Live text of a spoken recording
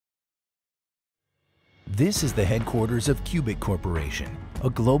This is the headquarters of Cubic Corporation,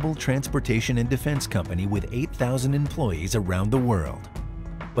 a global transportation and defense company with 8,000 employees around the world.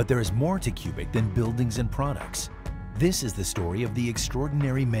 But there is more to Cubic than buildings and products. This is the story of the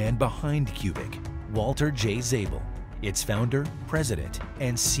extraordinary man behind Cubic, Walter J. Zable, its founder, president,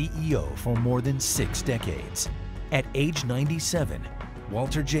 and CEO for more than 6 decades. At age 97,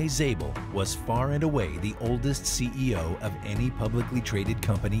 Walter J. Zable was far and away the oldest CEO of any publicly traded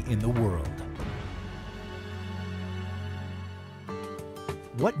company in the world.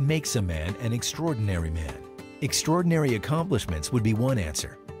 What makes a man an extraordinary man? Extraordinary accomplishments would be one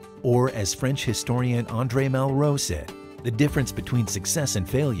answer. Or, as French historian André Malraux said, the difference between success and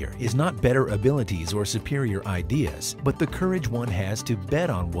failure is not better abilities or superior ideas, but the courage one has to bet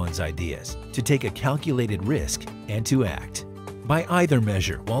on one's ideas, to take a calculated risk, and to act. By either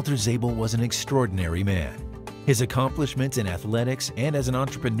measure, Walter Zable was an extraordinary man. His accomplishments in athletics and as an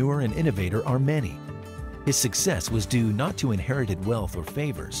entrepreneur and innovator are many. His success was due not to inherited wealth or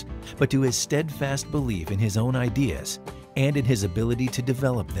favors, but to his steadfast belief in his own ideas and in his ability to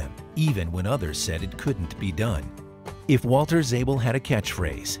develop them, even when others said it couldn't be done. If Walter Zable had a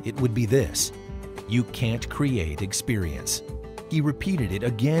catchphrase, it would be this: "You can't create experience." He repeated it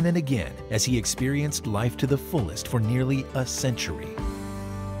again and again as he experienced life to the fullest for nearly a century.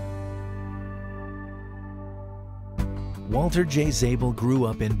 Walter J. Zable grew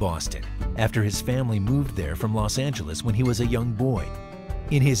up in Boston after his family moved there from Los Angeles when he was a young boy.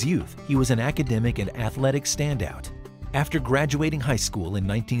 In his youth, he was an academic and athletic standout. After graduating high school in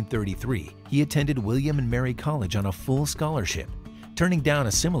 1933, he attended William and Mary College on a full scholarship, turning down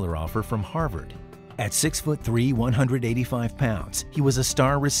a similar offer from Harvard. At 6'3", 185 pounds, he was a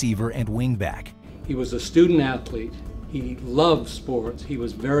star receiver and wingback. He was a student athlete. He loved sports. He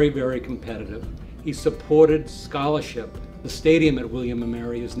was very, very competitive. He supported scholarship. The stadium at William and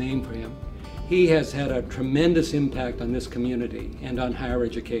Mary is named for him. He has had a tremendous impact on this community and on higher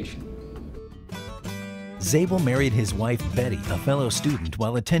education. Zable married his wife Betty, a fellow student,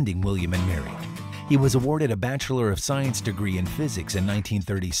 while attending William and Mary. He was awarded a Bachelor of Science degree in physics in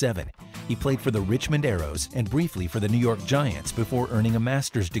 1937. He played for the Richmond Arrows and briefly for the New York Giants before earning a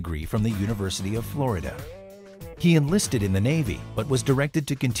master's degree from the University of Florida. He enlisted in the Navy, but was directed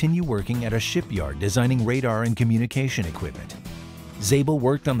to continue working at a shipyard designing radar and communication equipment. Zable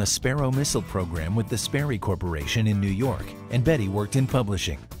worked on the Sparrow missile program with the Sperry Corporation in New York, and Betty worked in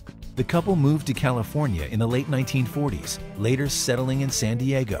publishing. The couple moved to California in the late 1940s, later settling in San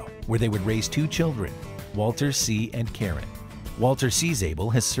Diego, where they would raise 2 children, Walter C. and Karen. Walter C.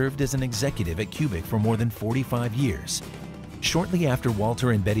 Zable has served as an executive at Cubic for more than 45 years. Shortly after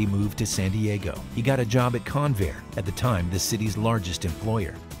Walter and Betty moved to San Diego, he got a job at Convair, at the time the city's largest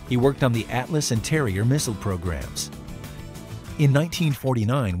employer. He worked on the Atlas and Terrier missile programs. In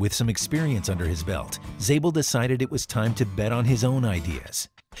 1949, with some experience under his belt, Zable decided it was time to bet on his own ideas.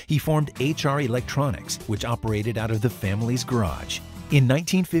 He formed HR Electronics, which operated out of the family's garage. In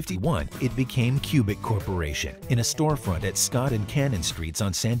 1951, it became Cubic Corporation in a storefront at Scott and Cannon Streets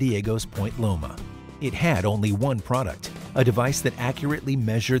on San Diego's Point Loma. It had only one product, a device that accurately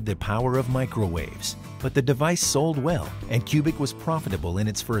measured the power of microwaves. But the device sold well, and Cubic was profitable in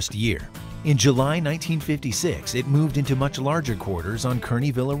its first year. In July 1956, it moved into much larger quarters on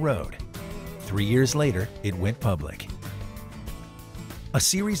Kearney Villa Road. 3 years later, it went public. A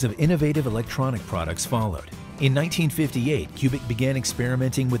series of innovative electronic products followed. In 1958, Cubic began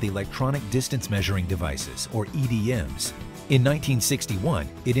experimenting with electronic distance measuring devices, or EDMs. In 1961,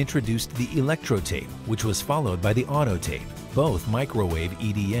 it introduced the electrotape, which was followed by the autotape, both microwave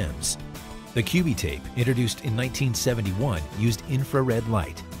EDMs. The Cubitape, introduced in 1971, used infrared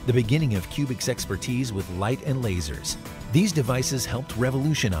light, the beginning of Cubic's expertise with light and lasers. These devices helped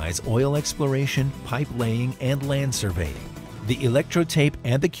revolutionize oil exploration, pipe laying, and land surveying. The electrotape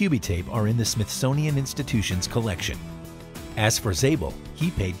and the Cubitape are in the Smithsonian Institution's collection. As for Zable,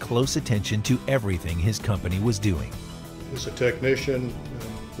 he paid close attention to everything his company was doing. As a technician,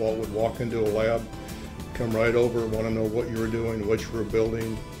 Walt would walk into a lab, come right over, want to know what you were doing, what you were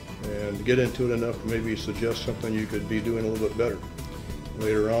building, and get into it enough to maybe suggest something you could be doing a little bit better.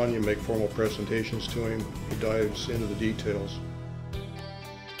 Later on, you make formal presentations to him. He dives into the details.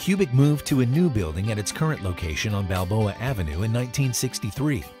 Cubic moved to a new building at its current location on Balboa Avenue in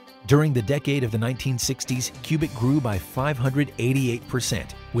 1963. During the decade of the 1960s, Cubic grew by 588%,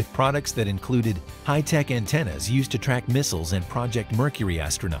 with products that included high-tech antennas used to track missiles and Project Mercury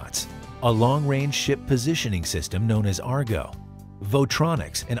astronauts, a long-range ship positioning system known as Argo,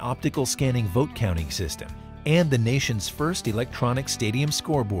 Votronics, an optical scanning vote counting system, and the nation's first electronic stadium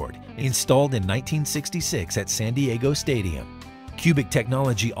scoreboard, installed in 1966 at San Diego Stadium. Cubic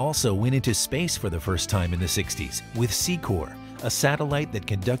technology also went into space for the first time in the 60s with SeaCore, a satellite that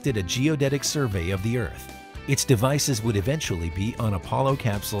conducted a geodetic survey of the Earth. Its devices would eventually be on Apollo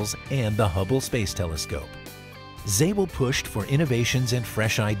capsules and the Hubble Space Telescope. Zable pushed for innovations and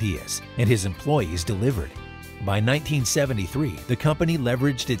fresh ideas, and his employees delivered. By 1973, the company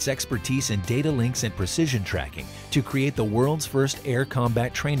leveraged its expertise in data links and precision tracking to create the world's first air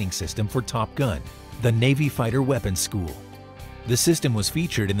combat training system for Top Gun, the Navy Fighter Weapons School. The system was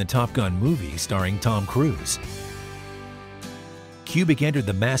featured in the Top Gun movie starring Tom Cruise. Cubic entered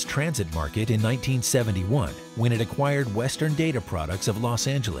the mass transit market in 1971 when it acquired Western Data Products of Los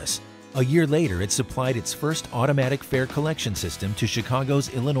Angeles. A year later, it supplied its first automatic fare collection system to Chicago's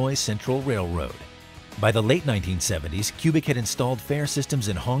Illinois Central Railroad. By the late 1970s, Cubic had installed fare systems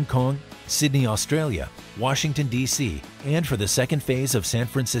in Hong Kong, Sydney, Australia, Washington, D.C., and for the second phase of San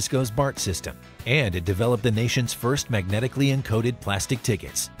Francisco's BART system, and it developed the nation's first magnetically encoded plastic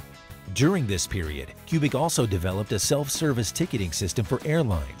tickets. During this period, Cubic also developed a self-service ticketing system for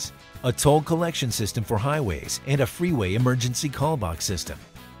airlines, a toll collection system for highways, and a freeway emergency callbox system.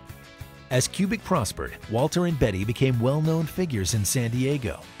 As Cubic prospered, Walter and Betty became well-known figures in San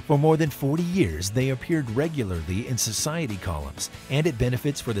Diego. For more than 40 years, they appeared regularly in society columns and at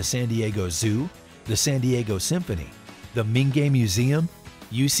benefits for the San Diego Zoo, the San Diego Symphony, the Mingay Museum,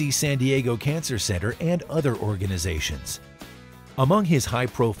 UC San Diego Cancer Center, and other organizations. Among his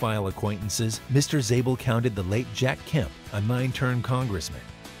high-profile acquaintances, Mr. Zable counted the late Jack Kemp, a 9-term congressman,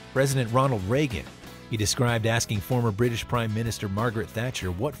 President Ronald Reagan. He described asking former British Prime Minister Margaret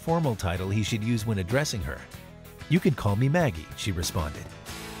Thatcher what formal title he should use when addressing her. "You can call me Maggie," she responded.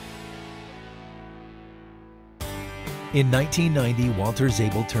 In 1990, Walter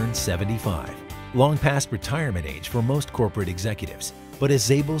Zable turned 75, long past retirement age for most corporate executives. But as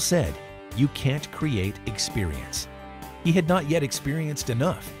Zable said, you can't create experience. He had not yet experienced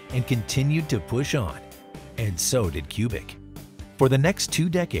enough and continued to push on. And so did Cubic. For the next 2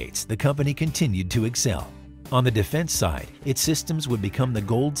 decades, the company continued to excel. On the defense side, its systems would become the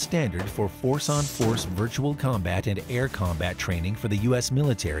gold standard for force-on-force virtual combat and air combat training for the U.S.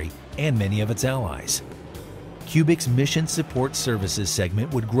 military and many of its allies. Cubic's Mission Support Services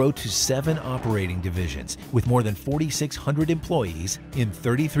segment would grow to 7 operating divisions with more than 4,600 employees in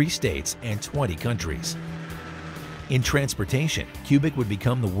 33 states and 20 countries. In transportation, Cubic would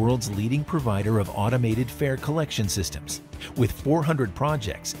become the world's leading provider of automated fare collection systems, with 400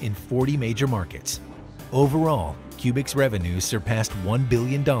 projects in 40 major markets. Overall, Cubic's revenues surpassed $1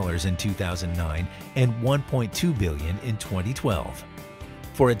 billion in 2009 and $1.2 billion in 2012.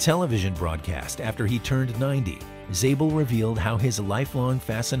 For a television broadcast after he turned 90, Zable revealed how his lifelong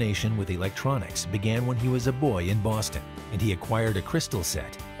fascination with electronics began when he was a boy in Boston, and he acquired a crystal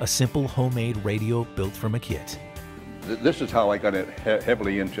set, a simple homemade radio built from a kit. This is how I got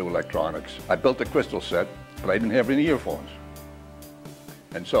heavily into electronics. I built a crystal set, but I didn't have any earphones.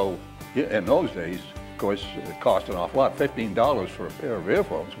 And so, in those days, of course, it cost an awful lot. $15 for a pair of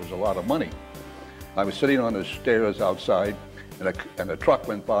earphones was a lot of money. I was sitting on the stairs outside, and a truck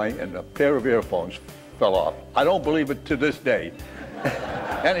went by, and a pair of earphones fell off. I don't believe it to this day.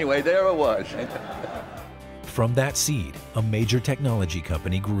 Anyway, there it was. From that seed, a major technology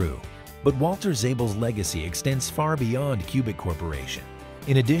company grew. But Walter Zable's legacy extends far beyond Cubic Corporation.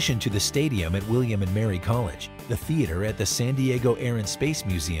 In addition to the stadium at William and Mary College, the theater at the San Diego Air and Space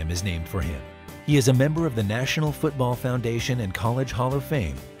Museum is named for him. He is a member of the National Football Foundation and College Hall of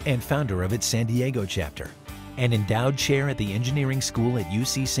Fame and founder of its San Diego chapter. An endowed chair at the engineering school at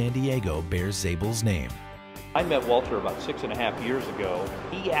UC San Diego bears Zable's name. I met Walter about 6.5 years ago.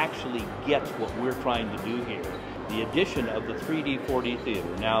 He actually gets what we're trying to do here. The addition of the 3D 4D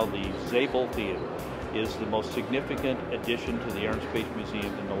theater, now the Zable Theater, is the most significant addition to the Air and Space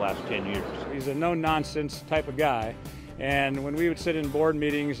Museum in the last 10 years. He's a no-nonsense type of guy, and when we would sit in board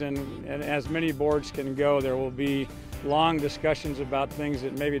meetings, and as many boards can go, there will be long discussions about things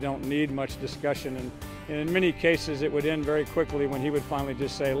that maybe don't need much discussion, and in many cases it would end very quickly when he would finally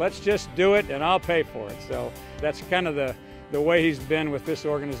just say, "Let's just do it and I'll pay for it." So that's kind of the way he's been with this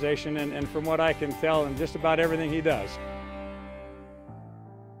organization, and from what I can tell, and just about everything he does.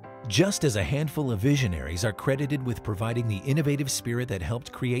 Just as a handful of visionaries are credited with providing the innovative spirit that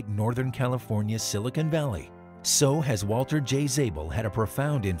helped create Northern California's Silicon Valley, so has Walter J. Zable had a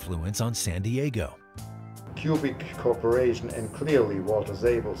profound influence on San Diego. Cubic Corporation and clearly Walter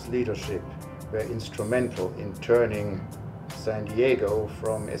Zable's leadership were instrumental in turning San Diego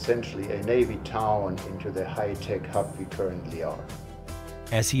from essentially a Navy town into the high-tech hub we currently are.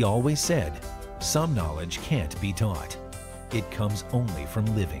 As he always said, some knowledge can't be taught. It comes only from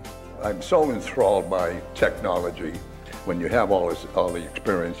living. I'm so enthralled by technology when you have all the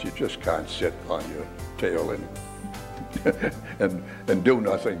experience, you just can't sit on your tail and do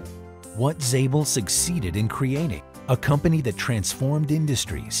nothing. What Zable succeeded in creating, a company that transformed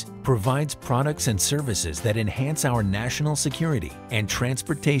industries, provides products and services that enhance our national security, and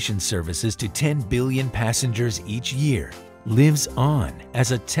transportation services to 10 billion passengers each year, lives on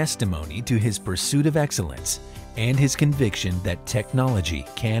as a testimony to his pursuit of excellence and his conviction that technology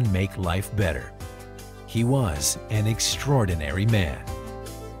can make life better. He was an extraordinary man.